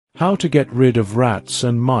How to get rid of rats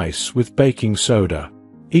and mice with baking soda.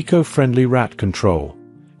 Eco-friendly rat control.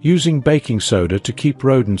 Using baking soda to keep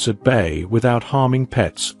rodents at bay without harming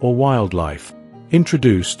pets or wildlife.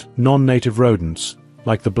 Introduced non-native rodents,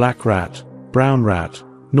 like the black rat, brown rat,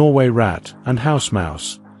 Norway rat, and house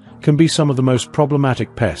mouse, can be some of the most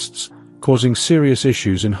problematic pests, causing serious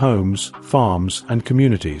issues in homes, farms, and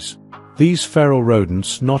communities. These feral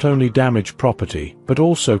rodents not only damage property but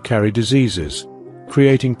also carry diseases,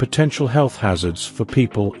 creating potential health hazards for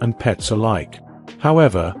people and pets alike.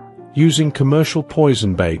 However, using commercial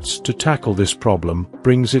poison baits to tackle this problem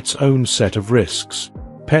brings its own set of risks.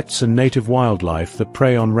 Pets and native wildlife that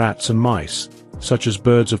prey on rats and mice, such as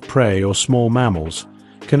birds of prey or small mammals,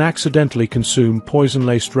 can accidentally consume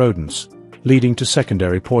poison-laced rodents, leading to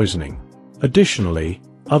secondary poisoning. Additionally,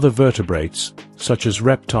 other vertebrates, such as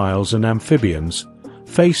reptiles and amphibians,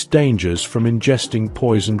 face dangers from ingesting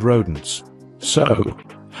poisoned rodents. So,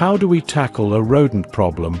 how do we tackle a rodent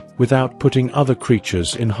problem without putting other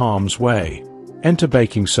creatures in harm's way? Enter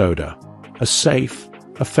baking soda, a safe,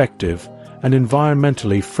 effective, and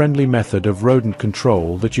environmentally friendly method of rodent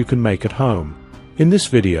control that you can make at home. In this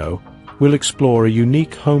video, we'll explore a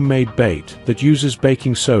unique homemade bait that uses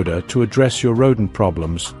baking soda to address your rodent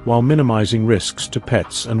problems while minimizing risks to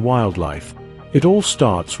pets and wildlife. It all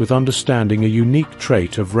starts with understanding a unique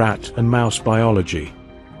trait of rat and mouse biology: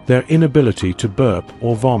 their inability to burp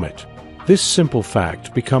or vomit. This simple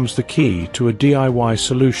fact becomes the key to a DIY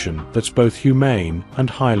solution that's both humane and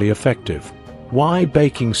highly effective. Why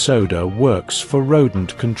baking soda works for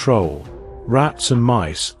rodent control. Rats and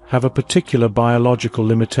mice have a particular biological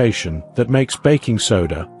limitation that makes baking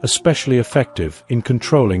soda especially effective in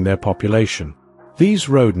controlling their population. These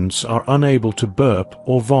rodents are unable to burp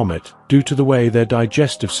or vomit due to the way their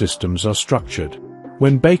digestive systems are structured.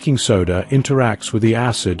 When baking soda interacts with the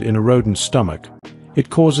acid in a rodent's stomach, it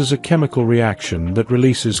causes a chemical reaction that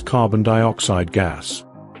releases carbon dioxide gas.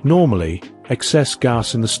 Normally, excess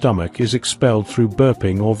gas in the stomach is expelled through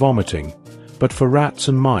burping or vomiting, but for rats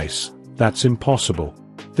and mice, that's impossible.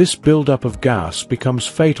 This buildup of gas becomes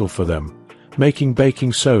fatal for them, making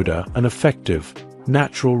baking soda an effective,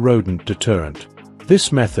 natural rodent deterrent.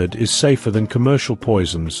 This method is safer than commercial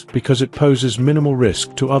poisons because it poses minimal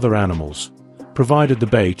risk to other animals, provided the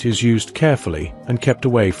bait is used carefully and kept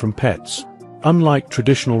away from pets. Unlike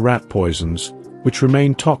traditional rat poisons, which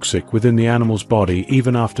remain toxic within the animal's body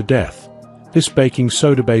even after death, this baking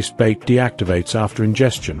soda-based bait deactivates after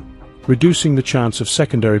ingestion, reducing the chance of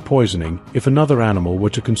secondary poisoning if another animal were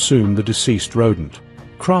to consume the deceased rodent.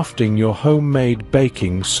 Crafting your homemade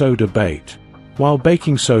baking soda bait. While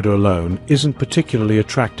baking soda alone isn't particularly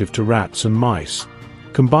attractive to rats and mice,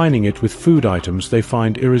 combining it with food items they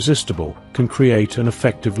find irresistible can create an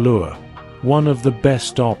effective lure. One of the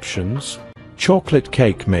best options? Chocolate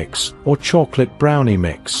cake mix or chocolate brownie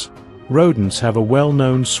mix. Rodents have a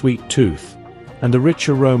well-known sweet tooth, and the rich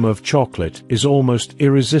aroma of chocolate is almost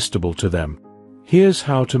irresistible to them. Here's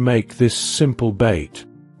how to make this simple bait.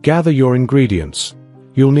 Gather your ingredients.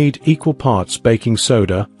 You'll need equal parts baking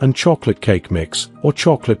soda and chocolate cake mix or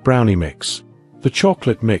chocolate brownie mix. The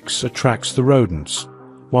chocolate mix attracts the rodents,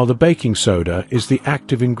 while the baking soda is the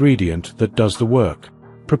active ingredient that does the work.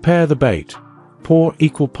 Prepare the bait. Pour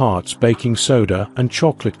equal parts baking soda and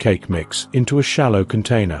chocolate cake mix into a shallow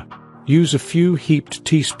container. Use a few heaped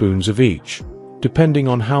teaspoons of each, depending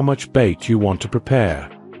on how much bait you want to prepare.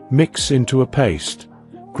 Mix into a paste.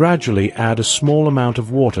 Gradually add a small amount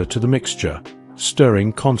of water to the mixture,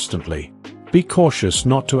 stirring constantly. Be cautious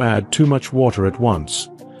not to add too much water at once,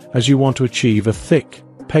 as you want to achieve a thick,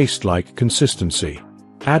 paste-like consistency.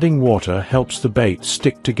 Adding water helps the bait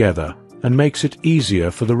stick together and makes it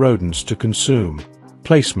easier for the rodents to consume.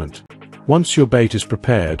 Placement. Once your bait is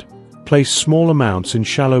prepared, place small amounts in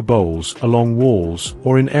shallow bowls along walls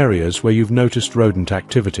or in areas where you've noticed rodent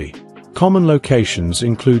activity. Common locations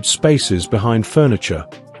include spaces behind furniture,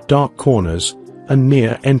 dark corners, and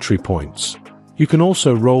near entry points. You can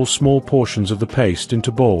also roll small portions of the paste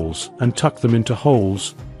into bowls and tuck them into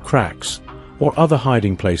holes, cracks, or other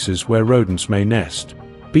hiding places where rodents may nest.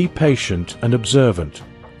 Be patient and observant.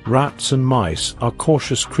 Rats and mice are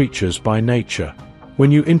cautious creatures by nature. When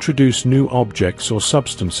you introduce new objects or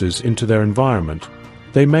substances into their environment,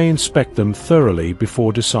 they may inspect them thoroughly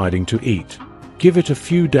before deciding to eat. Give it a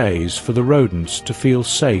few days for the rodents to feel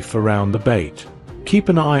safe around the bait. Keep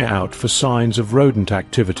an eye out for signs of rodent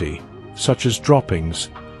activity, such as droppings,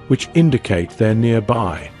 which indicate they're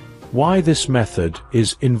nearby. Why this method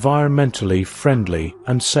is environmentally friendly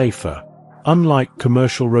and safer. Unlike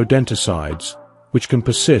commercial rodenticides, which can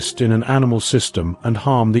persist in an animal system and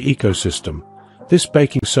harm the ecosystem, this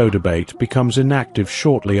baking soda bait becomes inactive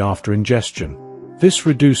shortly after ingestion. This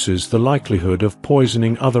reduces the likelihood of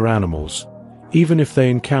poisoning other animals, even if they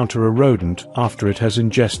encounter a rodent after it has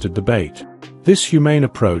ingested the bait. This humane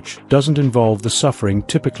approach doesn't involve the suffering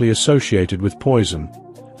typically associated with poison,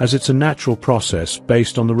 as it's a natural process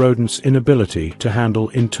based on the rodent's inability to handle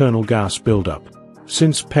internal gas buildup.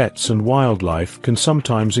 Since pets and wildlife can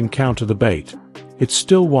sometimes encounter the bait, it's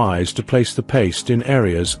still wise to place the paste in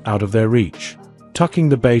areas out of their reach. Tucking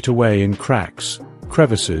the bait away in cracks,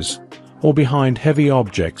 crevices, or behind heavy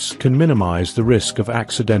objects can minimize the risk of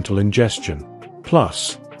accidental ingestion.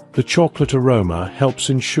 Plus, the chocolate aroma helps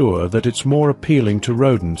ensure that it's more appealing to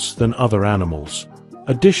rodents than other animals.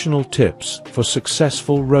 Additional tips for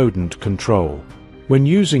successful rodent control. When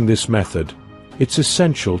using this method, it's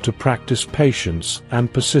essential to practice patience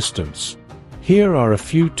and persistence. Here are a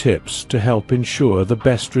few tips to help ensure the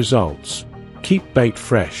best results. Keep bait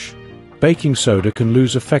fresh. Baking soda can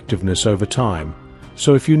lose effectiveness over time,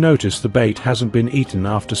 so if you notice the bait hasn't been eaten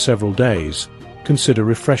after several days, consider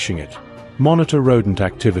refreshing it. Monitor rodent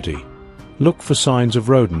activity. Look for signs of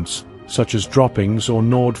rodents, such as droppings or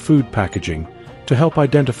gnawed food packaging, to help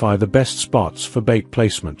identify the best spots for bait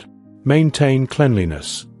placement. Maintain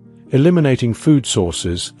cleanliness. Eliminating food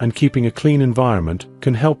sources and keeping a clean environment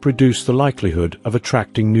can help reduce the likelihood of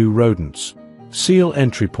attracting new rodents. Seal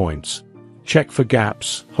entry points. Check for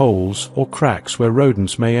gaps, holes, or cracks where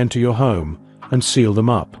rodents may enter your home, and seal them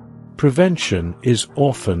up. Prevention is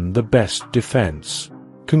often the best defense.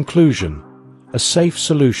 Conclusion: a safe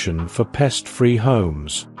solution for pest-free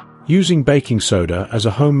homes. Using baking soda as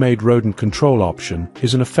a homemade rodent control option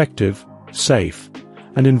is an effective, safe,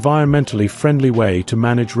 and environmentally friendly way to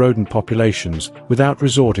manage rodent populations without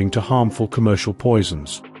resorting to harmful commercial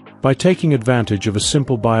poisons. By taking advantage of a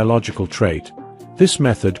simple biological trait, this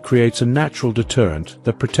method creates a natural deterrent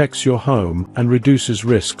that protects your home and reduces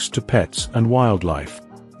risks to pets and wildlife.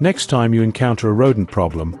 Next time you encounter a rodent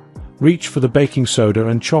problem, reach for the baking soda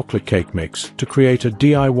and chocolate cake mix to create a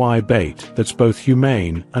DIY bait that's both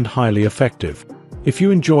humane and highly effective. If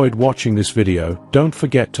you enjoyed watching this video, don't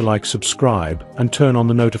forget to like, subscribe, and turn on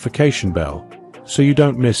the notification bell, so you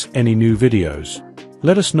don't miss any new videos.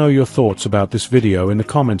 Let us know your thoughts about this video in the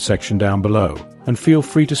comment section down below, and feel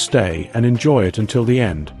free to stay and enjoy it until the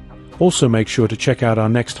end. Also make sure to check out our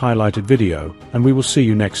next highlighted video, and we will see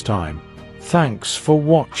you next time. Thanks for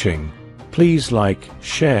watching. Please like,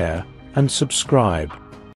 share, and subscribe.